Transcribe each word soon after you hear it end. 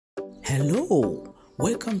Hello,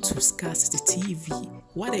 welcome to Scarcity TV.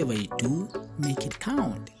 Whatever you do, make it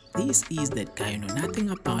count. This is that guy you know nothing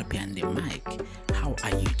about behind the mic. How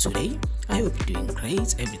are you today? I hope you're doing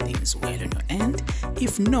great. Everything is well on your end.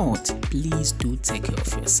 If not, please do take care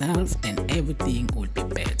of yourself and everything will be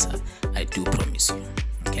better. I do promise you.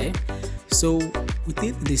 Okay? So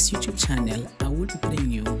within this YouTube channel, I will be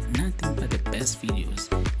bringing you nothing but the best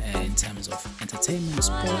videos in terms of entertainment,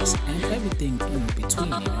 sports, and everything in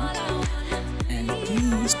between, you know. And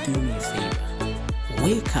please do me a favor.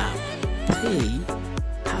 Wake up, pray,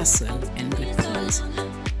 hustle, and repent.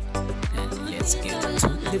 And let's get to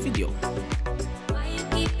the video.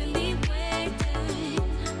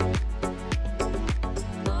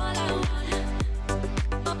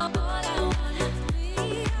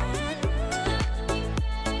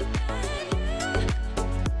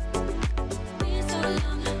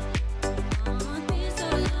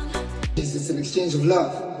 It's an exchange of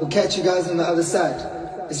love. We'll catch you guys on the other side.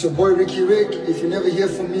 It's your boy Riky. If you never hear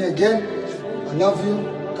from me again, I love you.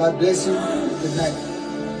 God bless you. Good night.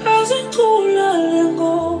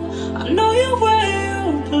 I know you're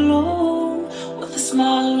where you belong, with a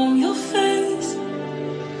smile on your face.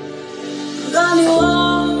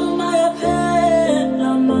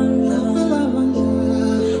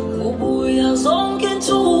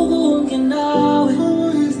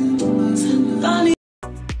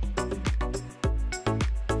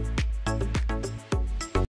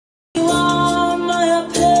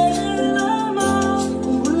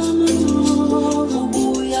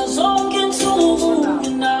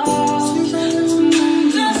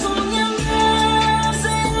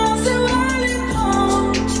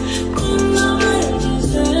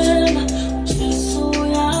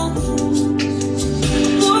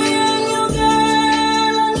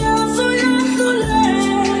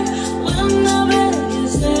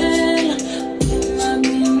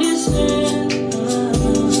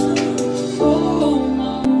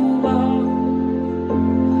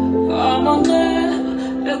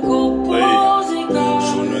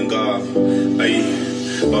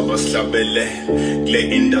 Baba slabele kule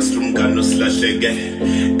industry umngano silahleke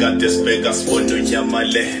kade sibheka sibona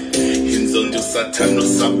unyamale inzondo sathano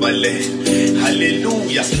sabale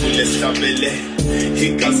haleluya sifule sihlabele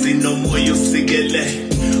igazi nomoya usikele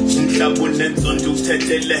umhlaba unenzondo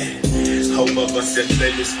uthethele hawu baba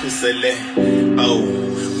siyacela usikhusele awu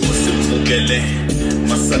usimvukele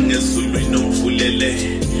masangezulu inomvulele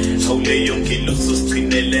hawu leyo ngilo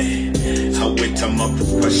usigcinele hawetha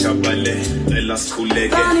amaphupha shabale ela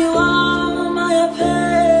sikhuleke.